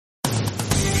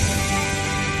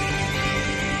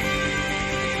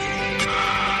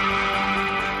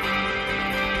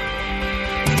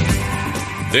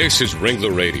This is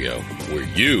Ringler Radio, where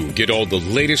you get all the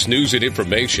latest news and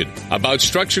information about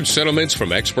structured settlements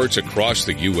from experts across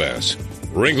the U.S.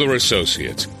 Ringler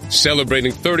Associates,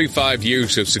 celebrating 35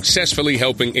 years of successfully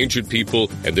helping injured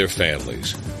people and their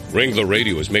families. Ringler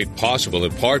Radio is made possible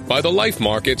in part by the life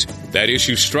markets that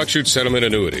issue structured settlement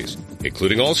annuities,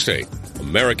 including Allstate,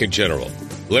 American General,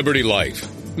 Liberty Life,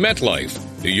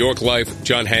 MetLife, New York Life,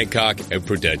 John Hancock, and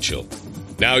Prudential.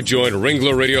 Now join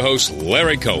Ringler Radio host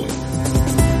Larry Cohen.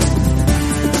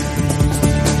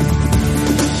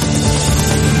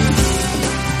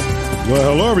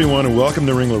 Well, hello, everyone, and welcome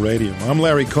to Ringler Radio. I'm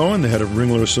Larry Cohen, the head of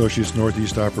Ringler Associates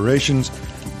Northeast Operations,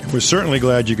 and we're certainly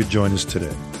glad you could join us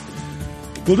today.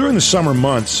 Well, during the summer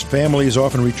months, families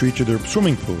often retreat to their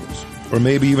swimming pools, or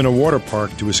maybe even a water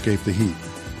park to escape the heat.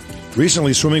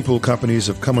 Recently, swimming pool companies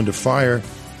have come under fire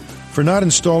for not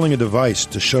installing a device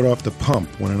to shut off the pump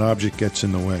when an object gets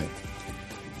in the way.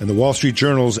 And the Wall Street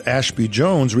Journal's Ashby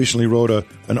Jones recently wrote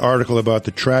an article about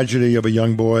the tragedy of a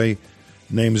young boy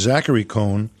named Larry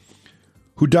Cohen,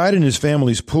 who died in his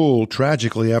family's pool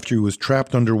tragically after he was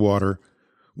trapped underwater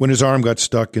when his arm got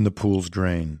stuck in the pool's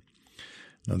drain.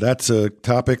 Now, that's a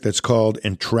topic that's called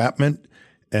entrapment,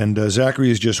 and Zachary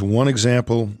is just one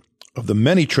example of the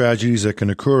many tragedies that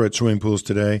can occur at swimming pools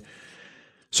today.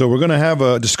 So we're going to have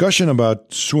a discussion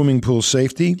about swimming pool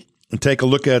safety and take a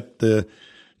look at the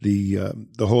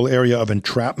whole area of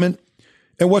entrapment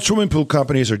and what swimming pool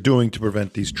companies are doing to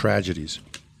prevent these tragedies.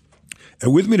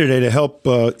 And with me today to help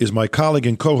is my colleague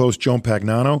and co-host, Joan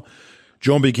Pagnano.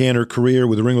 Joan began her career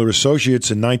with Ringler Associates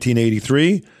in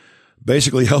 1983,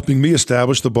 basically helping me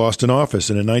establish the Boston office.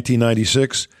 And in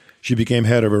 1996, she became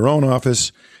head of her own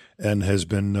office and has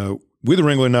been with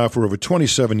Ringler now for over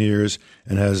 27 years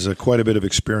and has quite a bit of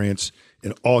experience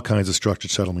in all kinds of structured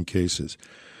settlement cases.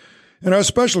 And our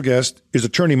special guest is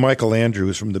attorney Michael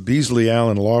Andrews from the Beasley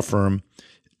Allen law firm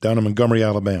down in Montgomery,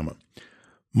 Alabama.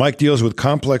 Mike deals with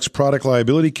complex product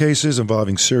liability cases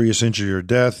involving serious injury or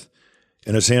death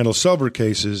and has handled several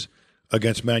cases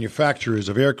against manufacturers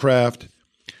of aircraft,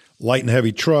 light and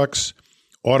heavy trucks,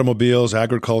 automobiles,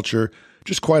 agriculture,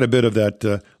 just quite a bit of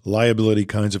that liability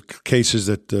kinds of cases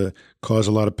that cause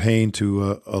a lot of pain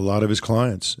to a lot of his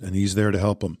clients, and he's there to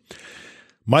help them.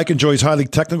 Mike enjoys highly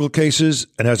technical cases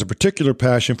and has a particular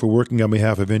passion for working on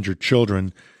behalf of injured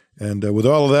children. And with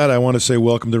all of that, I want to say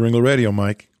welcome to Ringler Radio,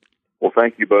 Mike. Well,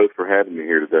 thank you both for having me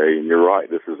here today. And you're right,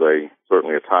 this is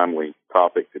certainly a timely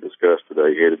topic to discuss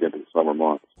today, headed into the summer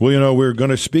months. Well, we're going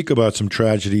to speak about some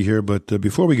tragedy here, but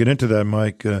before we get into that,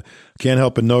 Mike, can't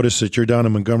help but notice that you're down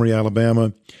in Montgomery,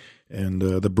 Alabama, and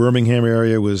the Birmingham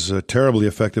area was terribly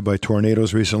affected by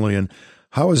tornadoes recently. And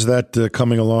how is that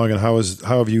coming along, and how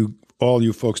have all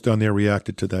you folks down there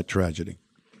reacted to that tragedy?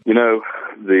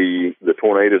 The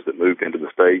tornadoes that moved into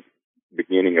the state,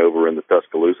 beginning over in the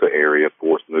Tuscaloosa area, of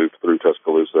course, moved through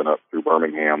Tuscaloosa and up through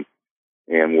Birmingham,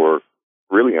 and were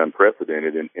really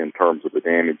unprecedented in terms of the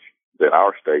damage that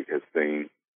our state has seen.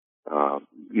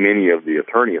 Many of the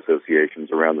attorney associations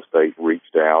around the state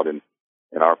reached out, and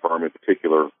our firm in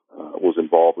particular was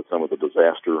involved with some of the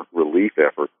disaster relief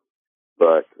efforts.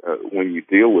 But when you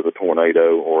deal with a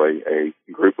tornado or a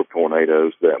group of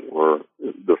tornadoes that were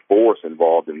the force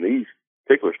involved in these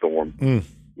particular storms,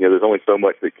 there's only so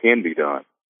much that can be done,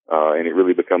 and it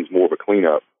really becomes more of a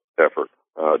cleanup effort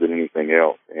than anything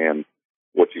else. And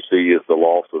what you see is the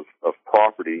loss of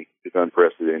property is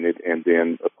unprecedented, and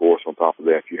then, of course, on top of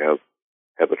that, you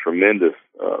have a tremendous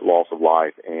loss of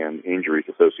life and injuries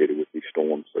associated with these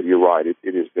storms. So you're right;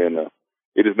 it has been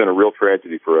a real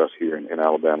tragedy for us here in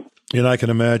Alabama. And I can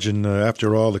imagine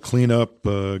after all the cleanup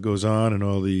goes on and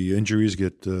all the injuries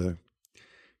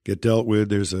get dealt with,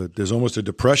 there's almost a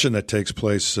depression that takes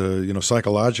place,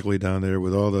 psychologically down there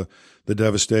with all the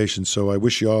devastation. So I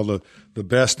wish you all the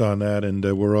best on that, and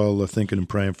we're all thinking and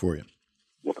praying for you.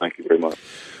 Well, thank you very much.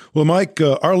 Well, Mike,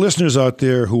 our listeners out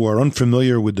there who are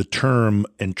unfamiliar with the term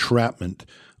entrapment,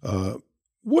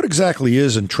 what exactly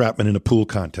is entrapment in a pool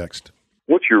context?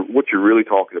 What you're really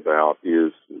talking about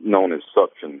is known as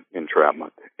suction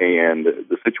entrapment, and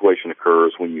the situation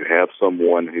occurs when you have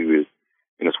someone who is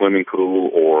in a swimming pool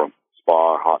or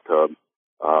spa or hot tub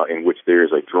in which there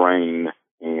is a drain,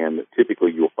 and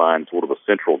typically you'll find sort of a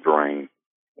central drain,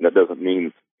 and that doesn't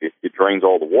mean it drains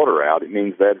all the water out. It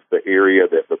means that's the area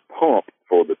that the pump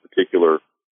for the particular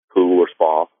pool or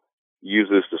spa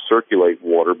uses to circulate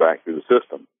water back through the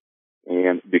system.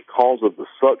 And because of the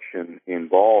suction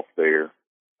involved there,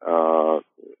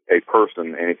 a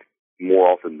person, and it's more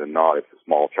often than not, it's a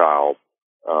small child,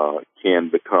 can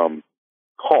become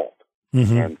caught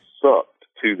and sucked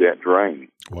to that drain.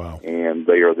 Wow. And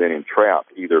they are then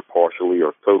entrapped either partially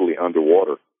or totally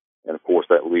underwater and of course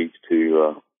that leads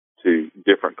to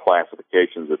different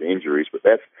classifications of injuries. But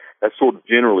that's sort of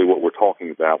generally what we're talking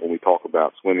about when we talk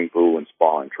about swimming pool and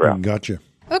spa entrapment. Gotcha.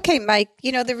 Okay, Mike,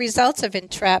 the results of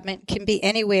entrapment can be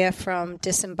anywhere from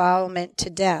disembowelment to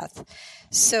death.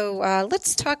 So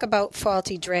let's talk about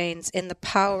faulty drains and the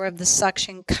power of the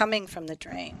suction coming from the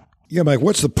drain. Yeah, Mike,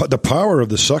 what's the power of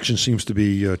the suction seems to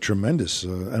be tremendous.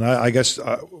 And I guess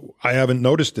I haven't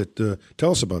noticed it.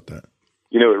 Tell us about that.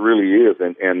 It really is.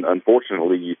 And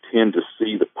unfortunately, you tend to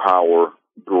see the power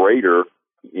greater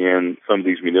in some of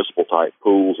these municipal-type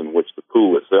pools in which the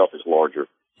pool itself is larger.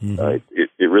 Mm-hmm.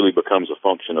 It really becomes a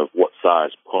function of what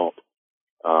size pump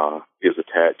is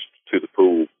attached to the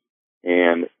pool.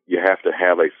 And you have to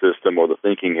have a system, or the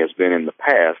thinking has been in the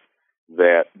past,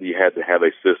 that you had to have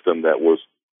a system that was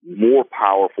more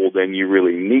powerful than you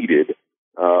really needed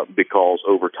because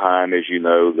over time, as you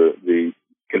know, the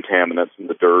contaminants and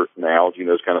the dirt and algae and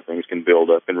those kind of things can build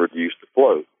up and reduce the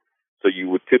flow. So you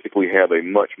would typically have a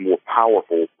much more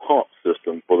powerful pump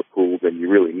system for the pool than you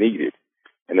really needed.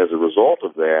 And as a result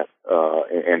of that,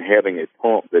 and having a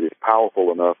pump that is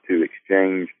powerful enough to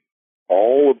exchange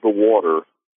all of the water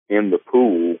in the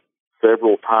pool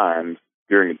several times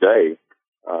during a day,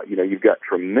 you've got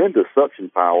tremendous suction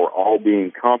power all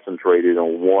being concentrated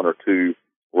on one or two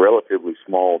relatively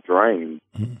small drains,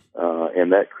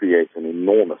 and that creates an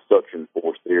enormous suction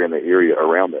force there in the area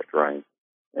around that drain.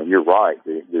 And you're right,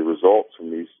 the results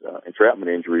from these entrapment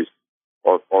injuries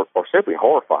are simply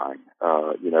horrifying.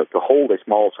 To hold a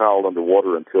small child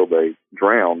underwater until they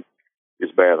drown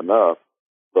is bad enough,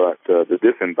 but the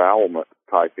disembowelment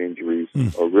type injuries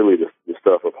are really the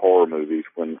stuff of horror movies,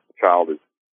 when a child is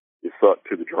sucked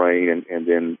to the drain, and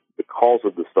then because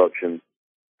of the suction,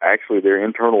 actually their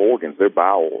internal organs, their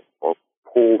bowels, are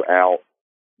pulled out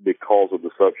because of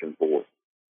the suction force.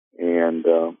 And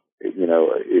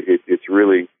it's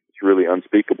really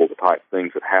unspeakable, the type of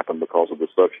things that happen because of the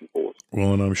suction force.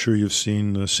 Well, and I'm sure you've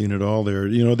seen it all there.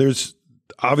 There's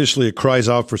obviously it cries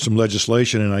out for some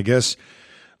legislation, and I guess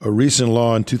a recent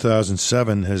law in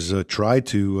 2007 has tried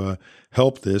to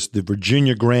help this. The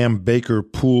Virginia Graeme Baker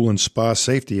Pool and Spa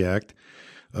Safety Act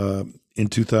in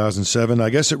 2007. I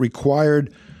guess it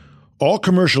required all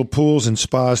commercial pools and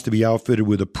spas to be outfitted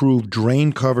with approved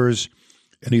drain covers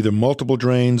and either multiple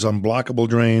drains, unblockable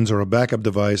drains, or a backup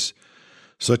device,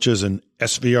 such as an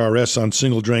SVRS on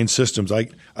single drain systems.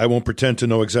 I won't pretend to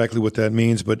know exactly what that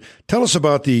means, but tell us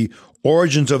about the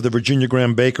origins of the Virginia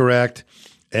Graeme Baker Act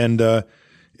and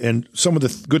some of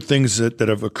the good things that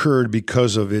have occurred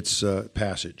because of its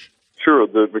passage. Sure.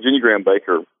 The Virginia Graeme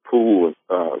Baker Pool,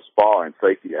 Spa, and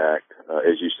Safety Act,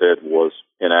 as you said, was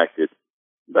enacted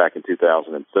back in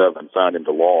 2007, signed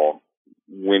into law,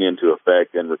 went into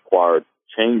effect, and required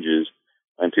changes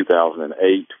in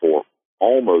 2008 for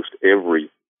almost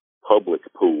every public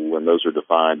pool, and those are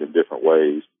defined in different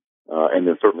ways. And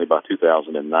then certainly by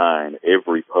 2009,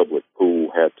 every public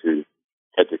pool had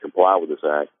to comply with this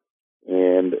act.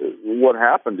 And what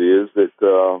happened is that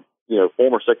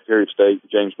former Secretary of State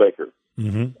James Baker,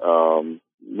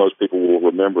 most people will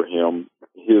remember him.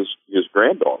 His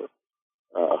granddaughter,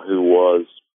 who was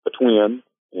a twin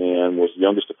and was the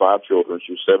youngest of 5 children,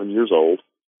 she was 7 years old,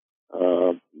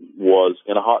 was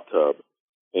in a hot tub.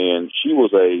 And she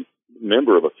was a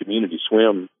member of a community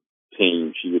swim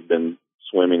team. She had been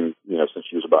swimming, since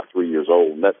she was about 3 years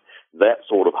old. And that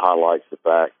sort of highlights the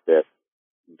fact that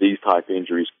these type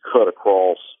injuries cut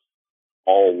across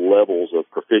all levels of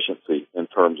proficiency in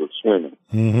terms of swimming.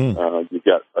 You've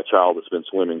got a child that's been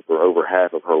swimming for over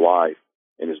half of her life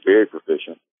and is very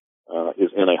proficient,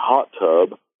 is in a hot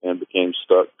tub and became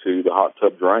stuck to the hot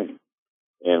tub drain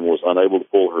and was unable to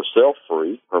pull herself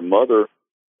free. Her mother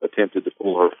attempted to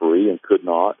pull her free and could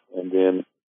not. And then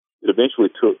it eventually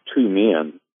took 2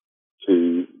 men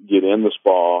to get in the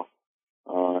spa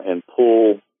and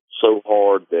pull so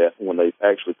hard that when they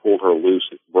actually pulled her loose,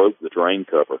 it broke the drain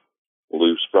cover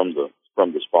loose from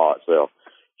the spa itself.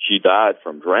 She died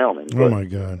from drowning. Oh, my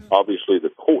God. Obviously,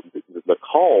 the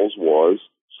cause was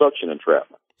suction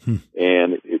entrapment.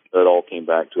 And it all came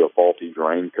back to a faulty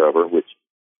drain cover, which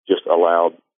just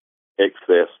allowed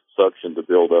excess suction to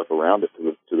build up around it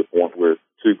to the point where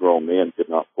 2 grown men could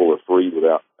not pull her free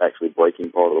without actually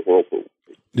breaking part of the whirlpool.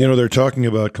 They're talking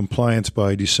about compliance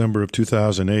by December of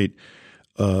 2008.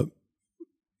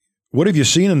 What have you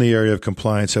seen in the area of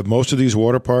compliance? Have most of these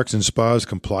water parks and spas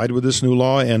complied with this new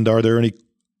law? And are there any,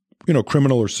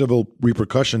 criminal or civil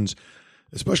repercussions,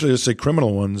 especially, let's say,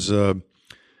 criminal ones,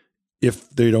 if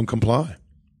they don't comply?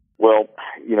 Well,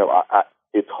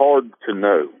 it's hard to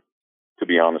know, to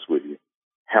be honest with you,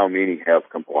 how many have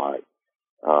complied.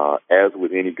 As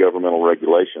with any governmental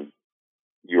regulation,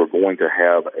 you're going to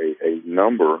have a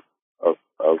number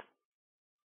of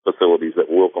facilities that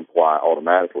will comply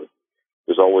automatically.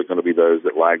 There's always going to be those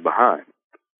that lag behind.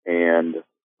 And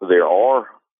there are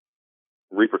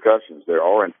repercussions. There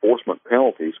are enforcement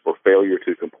penalties for failure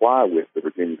to comply with the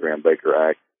Virginia Graham-Baker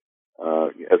Act.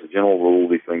 As a general rule,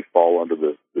 these things fall under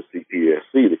the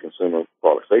CPSC, the Consumer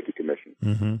Product Safety Commission.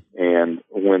 Mm-hmm. And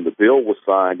when the bill was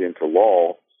signed into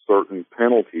law, certain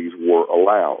penalties were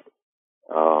allowed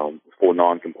for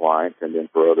noncompliance and then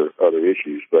for other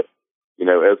issues. But,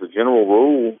 as a general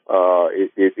rule,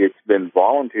 it's been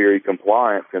voluntary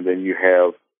compliance, and then you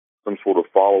have some sort of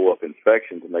follow-up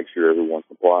inspection to make sure everyone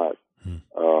complies.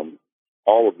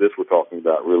 All of this we're talking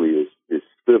about really is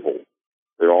civil.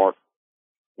 There aren't,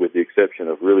 with the exception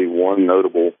of really one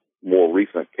notable, more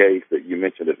recent case that you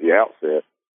mentioned at the outset,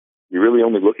 you're really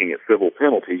only looking at civil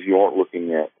penalties. You aren't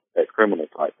looking at criminal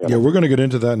type penalties. Yeah, we're going to get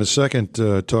into that in a second,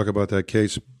 talk about that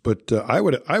case. But I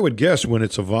would guess when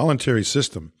it's a voluntary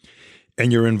system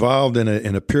and you're involved in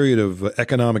a period of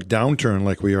economic downturn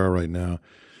like we are right now,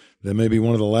 that may be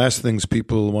one of the last things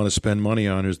people want to spend money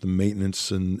on is the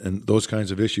maintenance and those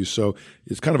kinds of issues. So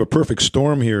it's kind of a perfect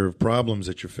storm here of problems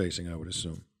that you're facing, I would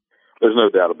assume. There's no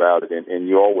doubt about it. And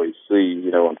you always see,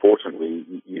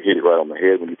 unfortunately, you hit it right on the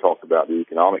head when you talk about the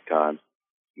economic times.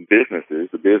 Businesses,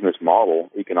 the business model,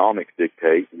 economics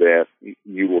dictate that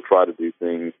you will try to do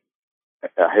things,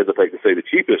 I hesitate to say the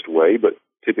cheapest way, but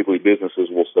typically businesses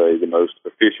will say the most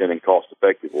efficient and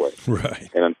cost-effective way. Right.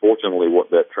 And unfortunately, what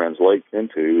that translates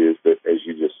into is that, as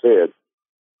you just said,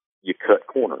 you cut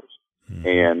corners. Mm-hmm.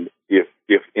 And if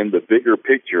in the bigger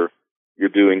picture you're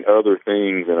doing other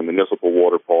things in a municipal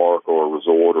water park or a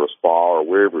resort or a spa or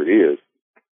wherever it is,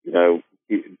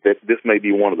 this may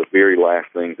be one of the very last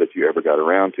things that you ever got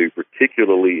around to,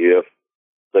 particularly if,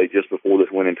 say, just before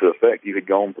this went into effect, you had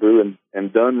gone through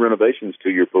and done renovations to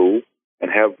your pool and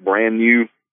have brand new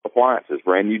appliances,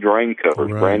 brand new drain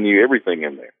covers, brand new everything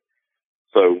in there.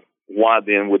 So why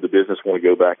then would the business want to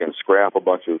go back and scrap a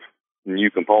bunch of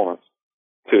new components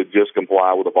to just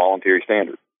comply with a voluntary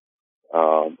standard?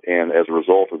 And as a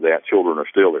result of that, children are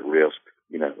still at risk,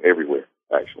 everywhere,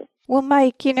 actually. Well,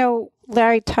 Mike,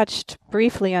 Larry touched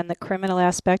briefly on the criminal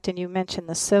aspect, and you mentioned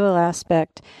the civil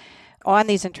aspect on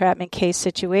these entrapment case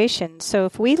situations. So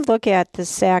if we look at the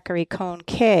Zachary Cohen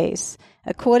case,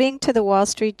 according to the Wall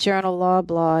Street Journal law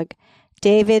blog,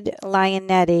 David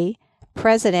Leonetti,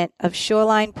 president of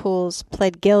Shoreline Pools,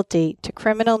 pled guilty to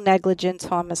criminal negligence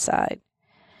homicide,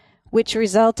 which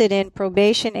resulted in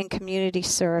probation and community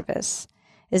service.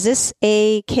 Is this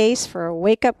a case for a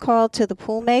wake-up call to the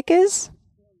pool makers?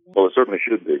 Well, it certainly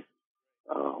should be.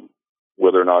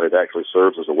 Whether or not it actually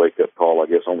serves as a wake-up call, I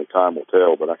guess only time will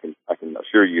tell, but I can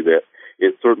assure you that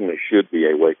it certainly should be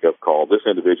a wake-up call. This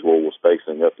individual was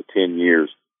facing up to 10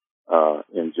 years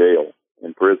in jail,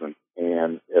 in prison,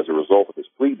 and as a result of his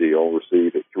plea deal,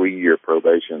 received a 3-year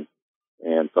probation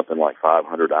and something like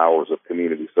 500 hours of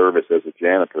community service as a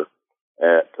janitor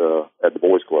at the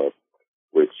Boys Club,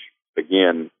 which,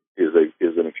 again, is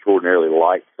an extraordinarily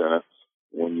light sentence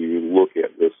when you look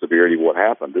at the severity of what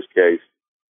happened. This case,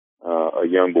 a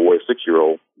young boy, a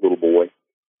 6-year-old little boy,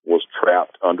 was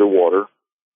trapped underwater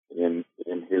in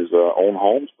his own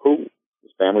home's pool,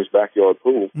 his family's backyard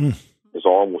pool. His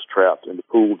arm was trapped in the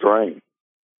pool drain,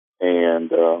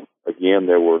 and again,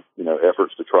 there were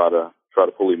efforts to try to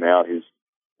pull him out.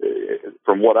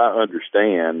 From what I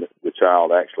understand, the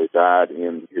child actually died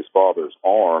in his father's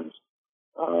arms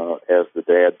as the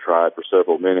dad tried for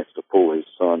several minutes to pull his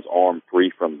son's arm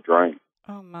free from the drain.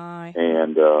 Oh my!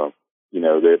 And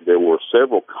there were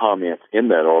several comments in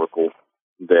that article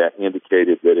that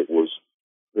indicated that it was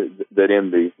that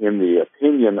in the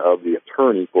opinion of the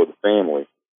attorney for the family,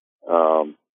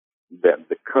 that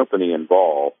the company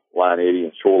involved, Line 80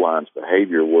 and Shoreline's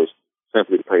behavior, was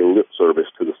simply to pay lip service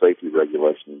to the safety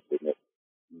regulations. And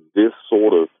this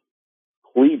sort of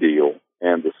plea deal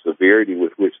and the severity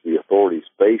with which the authorities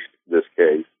faced this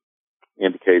case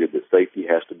indicated that safety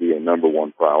has to be a number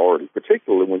one priority,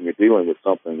 particularly when you're dealing with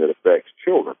something that affects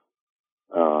children.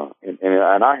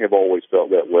 And I have always felt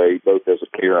that way, both as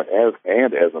a parent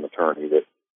and as an attorney, that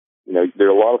there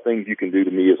are a lot of things you can do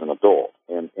to me as an adult,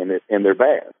 and they're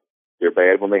bad. They're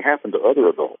bad when they happen to other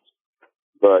adults.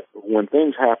 But when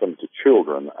things happen to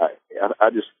children, I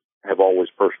just have always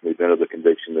personally been of the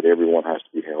conviction that everyone has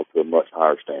to be held to a much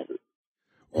higher standard.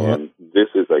 And this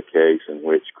is a case in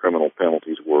which criminal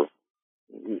penalties were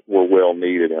well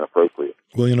needed and appropriate.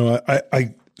 Well,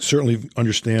 I certainly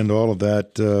understand all of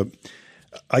that.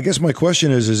 I guess my question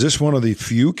is this one of the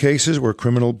few cases where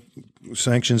criminal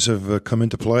sanctions have come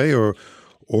into play, or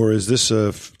is this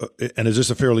a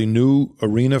fairly new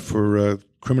arena for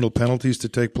criminal penalties to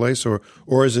take place, or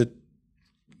is it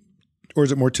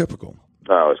more typical?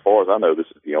 As far as I know, this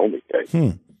is the only case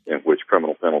in which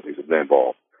criminal penalties have been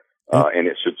involved. And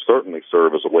it should certainly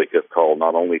serve as a wake-up call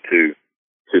not only to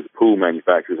the pool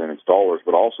manufacturers and installers,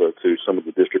 but also to some of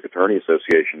the district attorney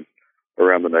associations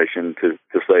around the nation to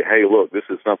say, hey, look, this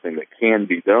is something that can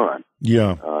be done.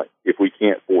 Yeah. If we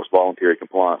can't force voluntary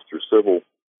compliance through civil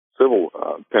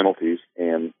penalties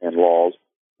and laws,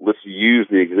 let's use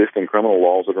the existing criminal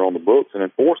laws that are on the books and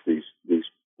enforce these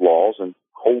laws and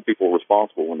hold people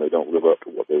responsible when they don't live up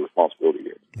to what their responsibility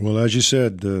is. Well, as you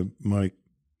said, Mike,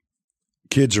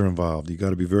 kids are involved. You got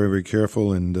to be very, very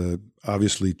careful and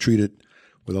obviously treat it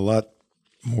with a lot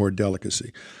more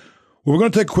delicacy. Well, we're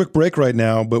going to take a quick break right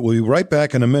now, but we'll be right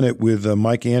back in a minute with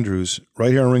Mike Andrews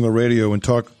right here on Ringler Radio and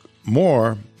talk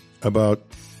more about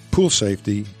pool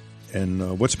safety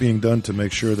and what's being done to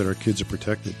make sure that our kids are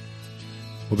protected.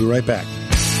 We'll be right back.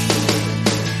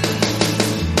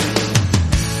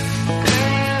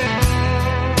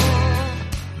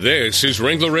 This is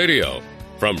Ringler Radio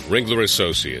from Ringler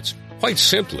Associates. Quite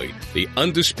simply, the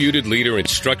undisputed leader in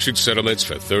structured settlements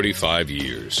for 35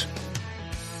 years.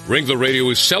 Ringler Radio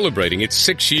is celebrating its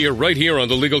 6th year right here on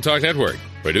the Legal Talk Network,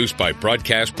 produced by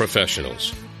broadcast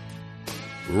professionals.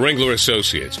 Ringler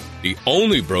Associates, the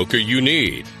only broker you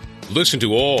need. Listen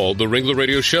to all the Ringler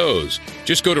Radio shows.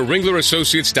 Just go to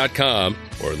ringlerassociates.com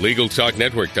or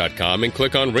LegalTalkNetwork.com and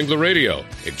click on Ringler Radio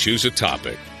and choose a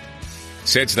topic.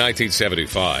 Since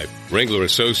 1975, Ringler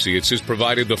Associates has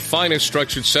provided the finest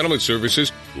structured settlement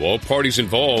services to all parties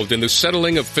involved in the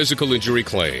settling of physical injury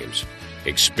claims.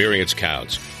 Experience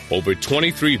counts. Over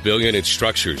 $23 billion in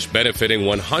structures benefiting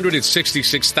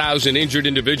 166,000 injured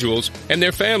individuals and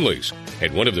their families,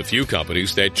 and one of the few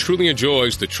companies that truly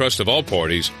enjoys the trust of all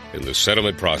parties in the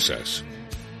settlement process.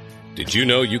 Did you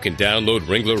know you can download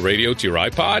Ringler Radio to your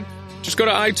iPod? Just go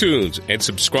to iTunes and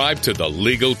subscribe to the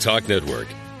Legal Talk Network.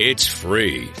 It's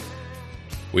free.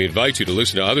 We invite you to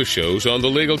listen to other shows on the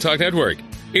Legal Talk Network.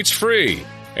 It's free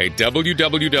at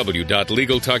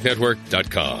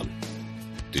www.LegalTalkNetwork.com.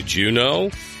 Did you know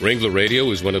Ringler Radio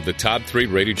is one of the top 3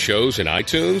 rated shows in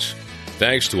iTunes?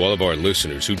 Thanks to all of our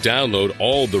listeners who download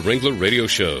all the Ringler Radio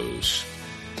shows.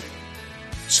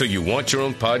 So you want your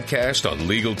own podcast on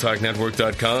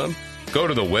LegalTalkNetwork.com? Go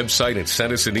to the website and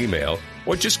send us an email,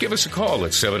 or just give us a call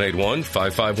at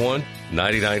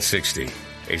 781-551-9960.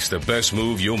 It's the best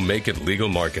move you'll make at legal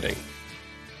marketing.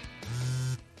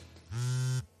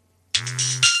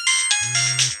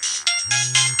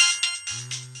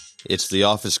 It's the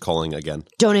office calling again.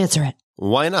 Don't answer it.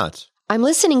 Why not? I'm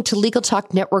listening to Legal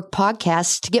Talk Network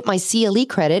podcasts to get my CLE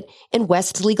credit in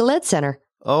West Legal Ed Center.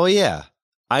 Oh, yeah.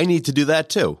 I need to do that,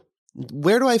 too.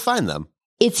 Where do I find them?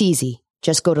 It's easy.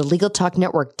 Just go to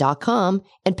LegalTalkNetwork.com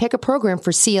and pick a program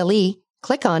for CLE,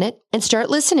 click on it, and start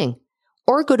listening.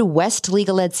 Or go to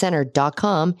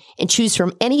WestLegalEdCenter.com and choose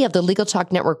from any of the Legal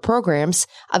Talk Network programs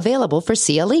available for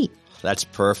CLE. That's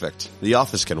perfect. The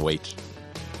office can wait.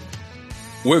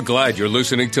 We're glad you're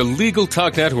listening to Legal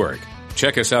Talk Network.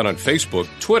 Check us out on Facebook,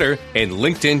 Twitter, and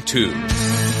LinkedIn, too.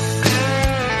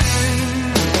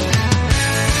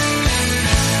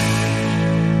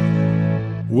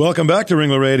 Welcome back to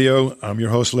Ringler Radio. I'm your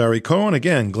host, Larry Cohen.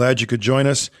 Again, glad you could join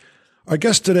us. Our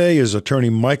guest today is attorney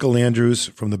Michael Andrews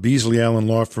from the Beasley Allen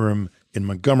law firm in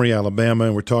Montgomery, Alabama,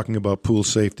 and we're talking about pool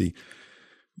safety.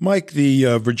 Mike,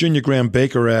 the Virginia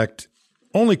Graham-Baker Act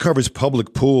only covers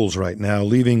public pools right now,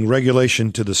 leaving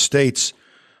regulation to the states,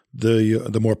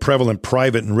 the more prevalent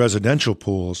private and residential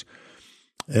pools.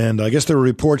 And I guess there are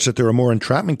reports that there are more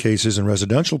entrapment cases in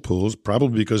residential pools,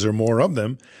 probably because there are more of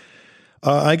them.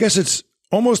 I guess it's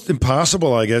almost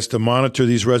impossible, to monitor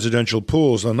these residential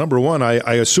pools. Now, number one,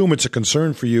 I assume it's a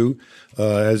concern for you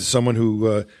as someone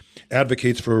who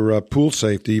advocates for pool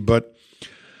safety. But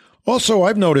also,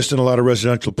 I've noticed in a lot of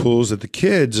residential pools that the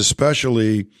kids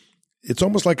especially, it's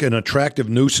almost like an attractive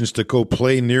nuisance to go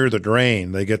play near the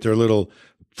drain. They get their little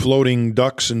floating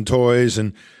ducks and toys,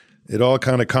 and it all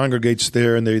kind of congregates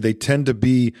there, and they tend to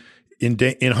be in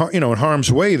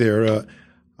harm's way there.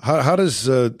 How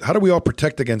do we all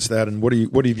protect against that, and what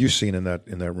have you seen in that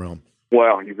realm?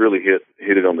 Well, you really hit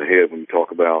it on the head when you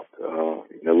talk about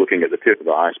looking at the tip of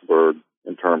the iceberg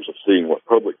in terms of seeing what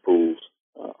public pools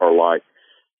are like.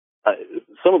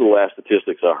 Some of the last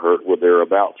statistics I heard were there are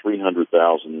about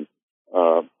 300,000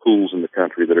 pools in the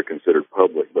country that are considered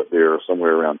public, but there are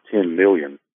somewhere around 10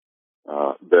 million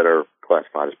that are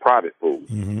classified as private pools.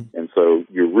 Mm-hmm. And so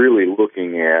you're really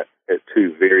looking at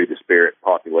two very disparate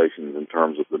populations in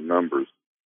terms of the numbers.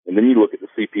 And then you look at the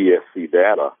CPSC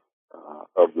data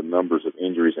of the numbers of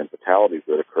injuries and fatalities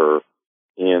that occur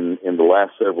in the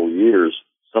last several years.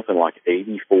 something like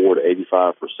 84 to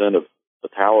 85% of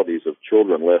fatalities of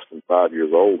children less than 5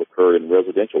 years old occur in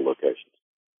residential locations.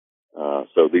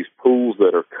 So these pools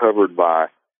that are covered by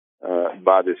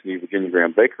this new Virginia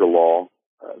Graham-Baker law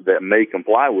that may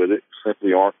comply with it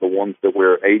simply aren't the ones that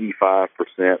where 85%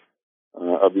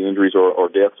 of the injuries or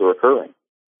deaths are occurring.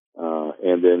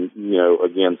 And then,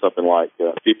 again, something like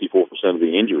 54% of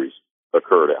the injuries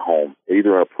occurred at home,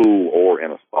 either in a pool or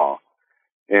in a spa.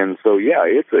 And so, yeah,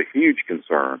 it's a huge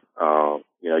concern.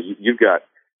 You've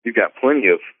got plenty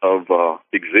of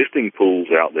existing pools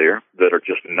out there that are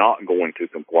just not going to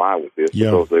comply with this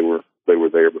because they were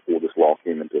there before this law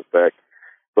came into effect.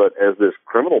 But as this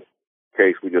criminal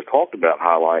case we just talked about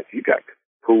highlights, you've got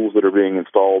pools that are being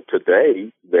installed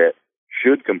today that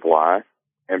should comply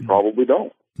and probably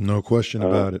don't. No question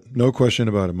about it. No question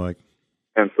about it, Mike.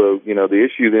 And so, the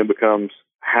issue then becomes,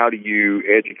 how do you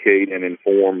educate and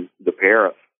inform the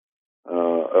parents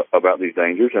about these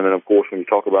dangers? And then, of course, when you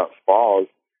talk about spas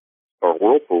or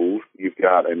whirlpools, you've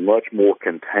got a much more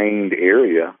contained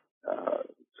area.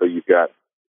 So you've got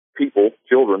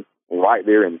children, right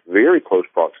there in very close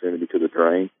proximity to the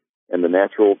drain, and the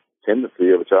natural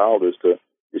tendency of a child is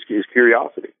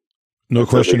curiosity. No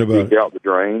question about it. Seek out the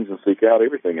drains and seek out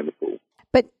everything in the pool.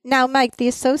 But now, Mike, the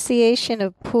Association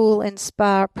of Pool and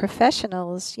Spa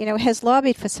Professionals, has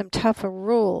lobbied for some tougher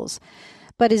rules.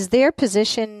 But is their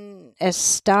position a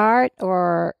start,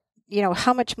 or,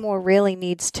 how much more really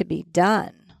needs to be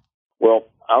done? Well,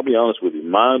 I'll be honest with you.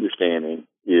 My understanding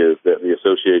is that the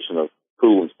Association of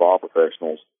Pool and Spa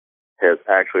Professionals has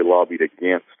actually lobbied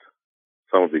against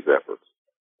some of these efforts.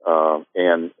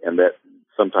 And that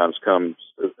sometimes comes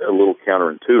a little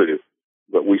counterintuitive.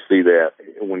 But we see that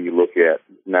when you look at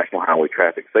National Highway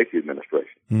Traffic Safety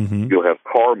Administration. Mm-hmm. You'll have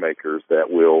car makers that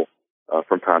will,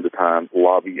 from time to time,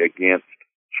 lobby against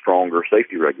stronger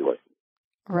safety regulations.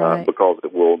 Right. Because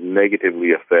it will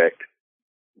negatively affect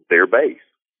their base.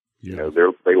 Yeah.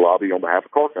 They lobby on behalf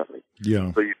of car companies.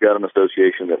 Yeah. So you've got an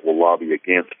association that will lobby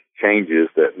against changes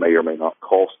that may or may not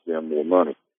cost them more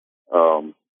money.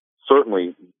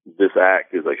 Certainly, this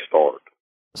act is a start.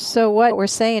 So what we're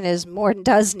saying is more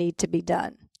does need to be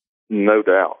done. No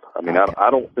doubt. I mean, okay. I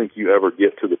don't think you ever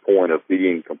get to the point of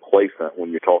being complacent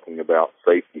when you're talking about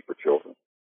safety for children.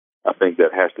 I think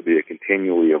that has to be a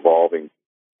continually evolving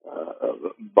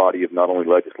body of not only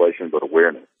legislation but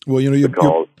awareness.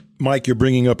 Well, Mike, you're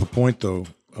bringing up a point, though.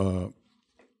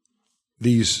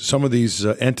 Some of these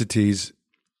entities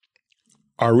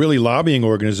are really lobbying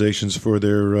organizations for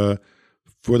their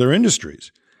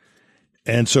industries.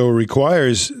 And so it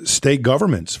requires state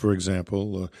governments, for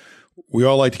example. We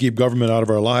all like to keep government out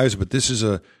of our lives, but this is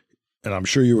and I'm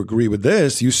sure you agree with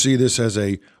this, you see this as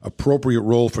a appropriate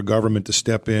role for government to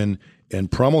step in and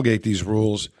promulgate these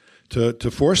rules to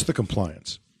force the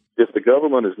compliance. If the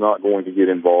government is not going to get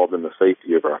involved in the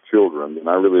safety of our children, then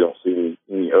I really don't see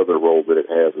any other role that it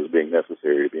has as being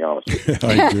necessary, to be honest with you.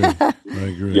 I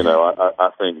agree. I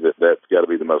think that's got to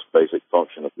be the most basic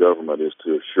function of government, is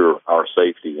to assure our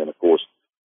safety. And, of course,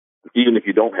 even if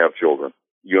you don't have children,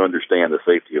 you understand the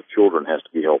safety of children has to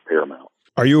be held paramount.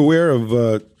 Are you aware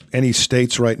of any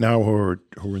states right now who are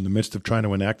in the midst of trying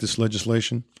to enact this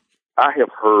legislation? I have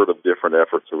heard of different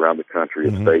efforts around the country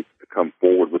of states to come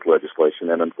forward with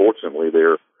legislation, and unfortunately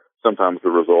they're sometimes the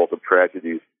result of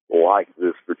tragedies like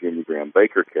this Virginia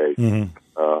Graham-Baker case,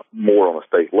 more on a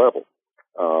state level.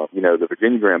 The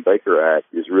Virginia Graham-Baker Act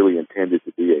is really intended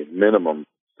to be a minimum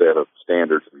set of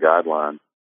standards and guidelines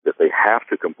that they have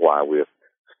to comply with.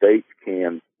 States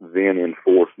can then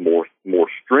enforce more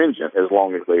stringent as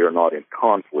long as they are not in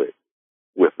conflict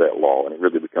with that law, and it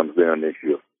really becomes then an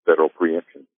issue of federal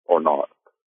preemption or not.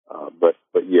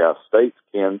 But yeah, states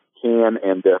can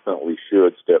and definitely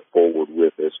should step forward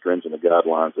with as stringent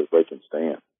guidelines as they can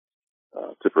stand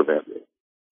to prevent this.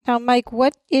 Now, Mike,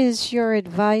 what is your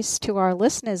advice to our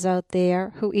listeners out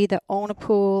there who either own a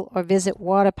pool or visit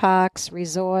water parks,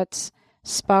 resorts,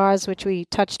 spas, which we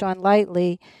touched on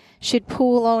lightly? Should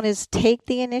pool owners take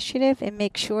the initiative and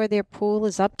make sure their pool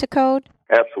is up to code?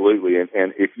 Absolutely.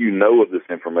 And if you know of this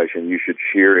information, you should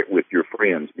share it with your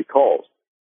friends, because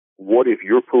what if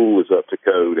your pool is up to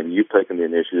code and you've taken the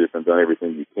initiative and done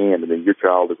everything you can, and then your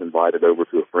child is invited over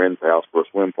to a friend's house for a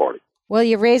swim party? Well,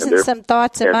 you're raising some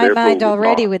thoughts in my mind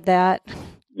already with that.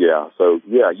 Yeah. So,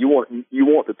 you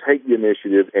want to take the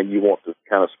initiative and you want to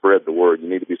kind of spread the word. You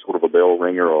need to be sort of a bell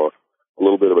ringer or a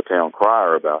little bit of a town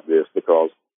crier about this,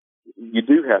 because you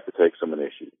do have to take some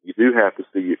initiative. You do have to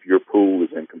see if your pool is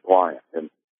in compliance. And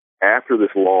after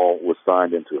this law was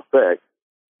signed into effect,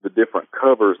 the different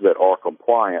covers that are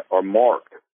compliant are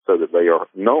marked so that they are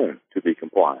known to be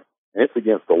compliant. And it's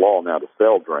against the law now to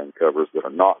sell drain covers that are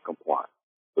not compliant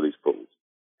for these pools.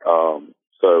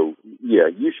 So, yeah,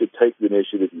 you should take the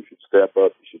initiative. You should step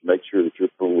up. You should make sure that your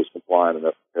pool is compliant and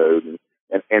up to code.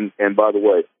 And by the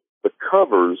way, the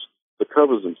covers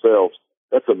themselves,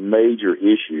 that's a major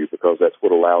issue because that's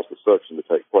what allows the suction to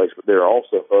take place. But there are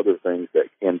also other things that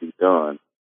can be done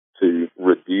to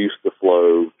reduce the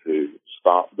flow, to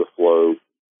stop the flow,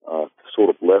 to sort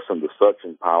of lessen the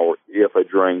suction power if a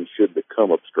drain should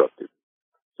become obstructed.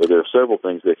 So there are several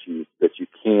things that you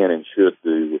can and should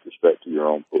do with respect to your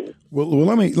own pool. Well,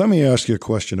 let me ask you a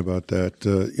question about that.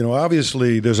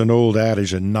 Obviously, there's an old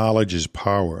adage that knowledge is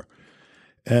power,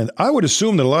 and I would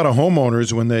assume that a lot of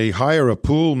homeowners, when they hire a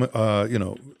pool,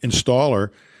 installer,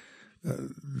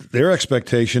 their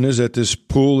expectation is that this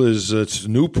pool it's a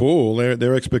new pool.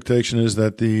 Their expectation is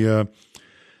that the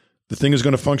thing is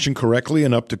going to function correctly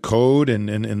and up to code and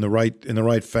in the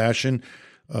right fashion.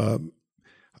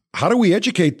 How do we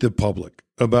educate the public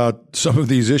about some of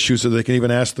these issues so they can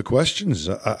even ask the questions?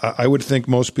 I would think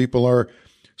most people are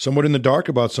somewhat in the dark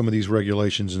about some of these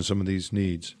regulations and some of these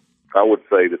needs. I would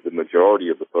say that the majority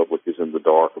of the public is in the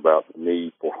dark about the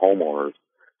need for homeowners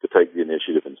to take the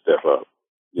initiative and step up.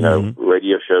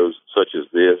 Radio shows such as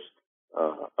this,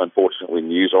 unfortunately,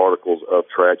 news articles of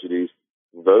tragedies,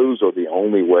 those are the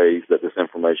only ways that this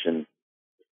information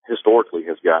historically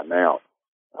has gotten out.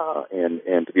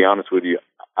 And to be honest with you,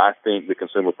 I think the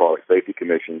Consumer Product Safety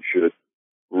Commission should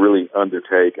really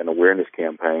undertake an awareness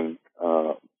campaign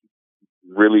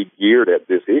really geared at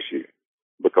this issue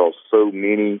because so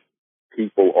many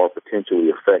people are potentially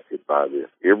affected by this.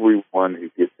 Everyone who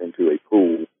gets into a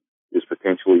pool is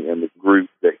potentially in the group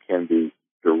that can be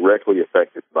directly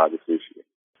affected by this issue.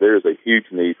 There is a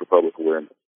huge need for public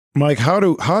awareness. Mike, how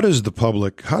do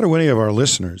any of our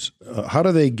listeners, how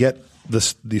do they get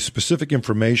the specific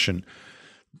information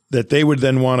that they would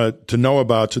then want to know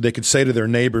about so they could say to their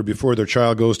neighbor before their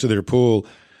child goes to their pool,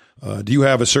 do you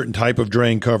have a certain type of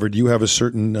drain cover? Do you have a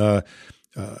certain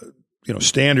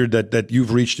standard that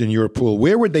you've reached in your pool?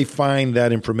 Where would they find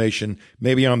that information?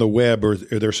 Maybe on the web, or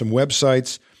are there some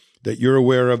websites that you're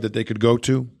aware of that they could go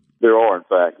to? There are, in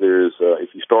fact. There's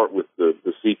if you start with the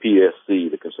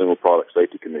CPSC, the Consumer Product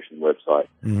Safety Commission website,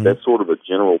 that's sort of a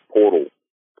general portal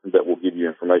that will give you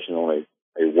information on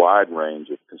a wide range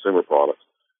of consumer products.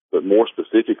 But more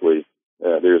specifically,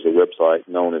 there's a website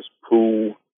known as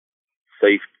poolsafely.gov,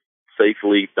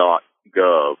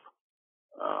 poolsafely.gov.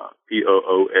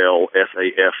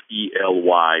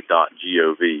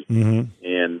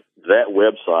 And that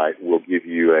website will give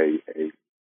you a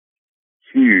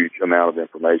huge amount of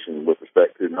information with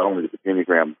respect to not only the Virginia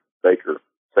Graham Baker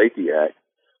Safety Act,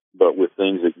 but with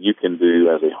things that you can do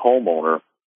as a homeowner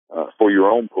for your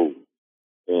own pool,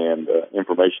 and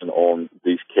information on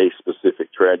these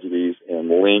case-specific tragedies and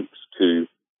links to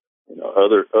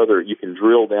other. You can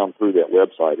drill down through that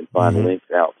website and find links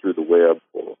out through the web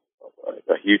for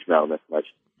a huge amount of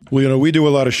information. Well, we do a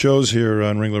lot of shows here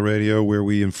on Ringler Radio where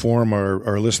we inform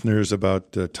our listeners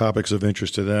about topics of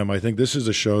interest to them. I think this is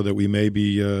a show that we may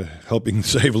be helping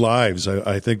save lives.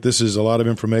 I think this is a lot of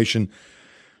information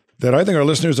that I think our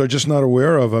listeners are just not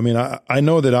aware of. I mean, I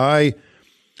know that I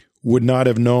would not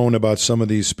have known about some of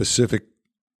these specific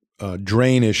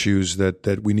drain issues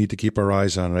that we need to keep our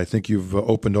eyes on. And I think you've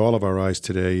opened all of our eyes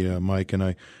today, Mike, and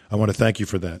I want to thank you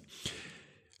for that.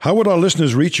 How would our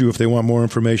listeners reach you if they want more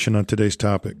information on today's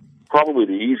topic? Probably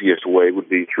the easiest way would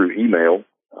be through email.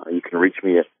 You can reach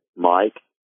me at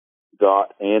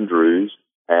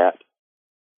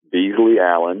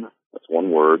mike.andrews@BeasleyAllen, that's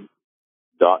one word,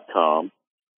 .com,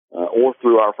 or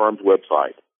through our firm's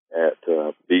website at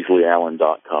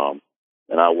BeasleyAllen.com.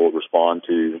 And I will respond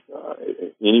to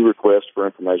any request for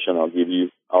information.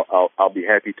 I'll be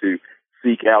happy to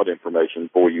seek out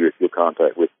information for you if you'll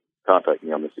contact me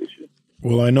on this issue.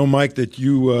 Well, I know, Mike, that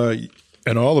you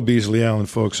and all the Beasley Allen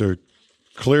folks are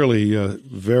clearly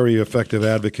very effective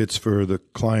advocates for the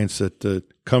clients that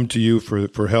come to you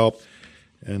for help.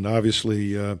 And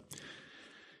obviously,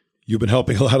 you've been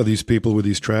helping a lot of these people with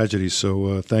these tragedies.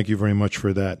 So thank you very much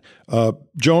for that.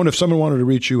 Joan, if someone wanted to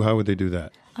reach you, how would they do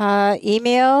that?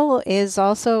 Email is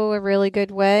also a really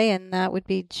good way, and that would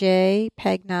be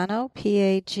jpagnano,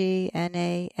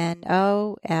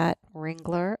 Pagnano, at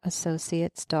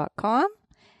ringlerassociates.com.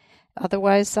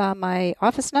 Otherwise, my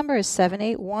office number is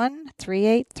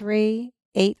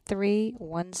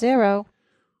 781-383-8310.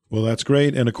 Well, that's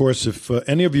great. And, of course, if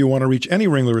any of you want to reach any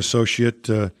Ringler associate,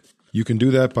 you can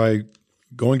do that by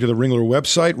going to the Ringler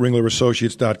website,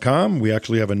 ringlerassociates.com. We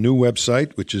actually have a new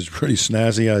website, which is pretty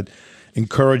snazzy. I'd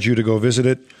encourage you to go visit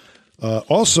it.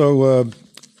 Also,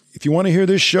 if you want to hear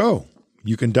this show,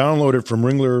 You can download it from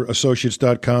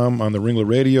ringlerassociates.com on the Ringler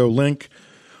Radio link,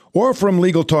 or from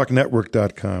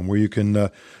LegalTalkNetwork.com, where you can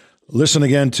listen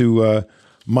again to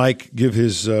Mike give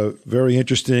his very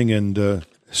interesting and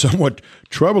somewhat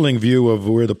troubling view of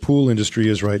where the pool industry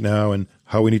is right now and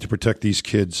how we need to protect these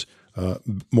kids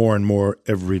more and more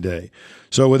every day.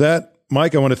 So with that,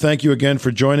 Mike, I want to thank you again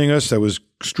for joining us. That was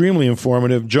extremely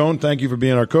informative. Joan, thank you for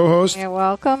being our co-host. You're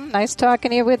welcome. Nice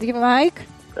talking with you, Mike.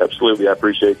 Absolutely. I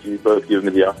appreciate you both giving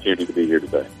me the opportunity to be here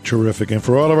today. Terrific. And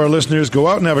for all of our listeners, go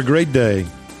out and have a great day.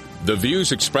 The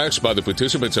views expressed by the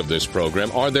participants of this program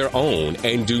are their own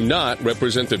and do not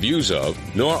represent the views of,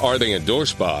 nor are they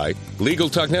endorsed by, Legal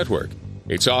Talk Network,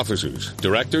 its officers,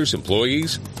 directors,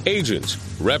 employees, agents,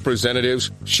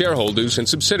 representatives, shareholders, and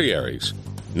subsidiaries.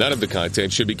 None of the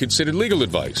content should be considered legal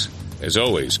advice. As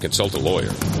always, consult a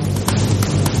lawyer.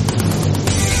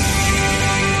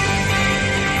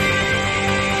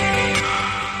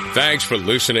 Thanks for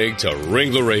listening to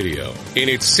Ringler Radio. In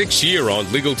its 6th year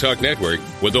on Legal Talk Network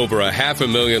with over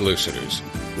 500,000 listeners.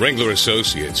 Ringler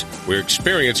Associates, where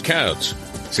experience counts.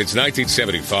 Since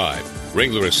 1975,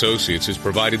 Ringler Associates has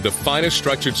provided the finest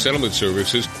structured settlement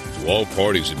services to all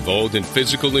parties involved in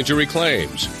physical injury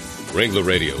claims. Ringler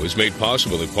Radio is made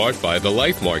possible in part by the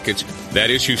life markets that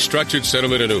issue structured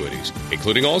settlement annuities,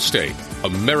 including Allstate,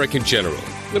 American General,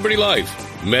 Liberty Life,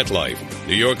 MetLife,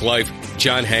 New York Life,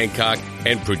 John Hancock,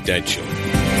 and Prudential.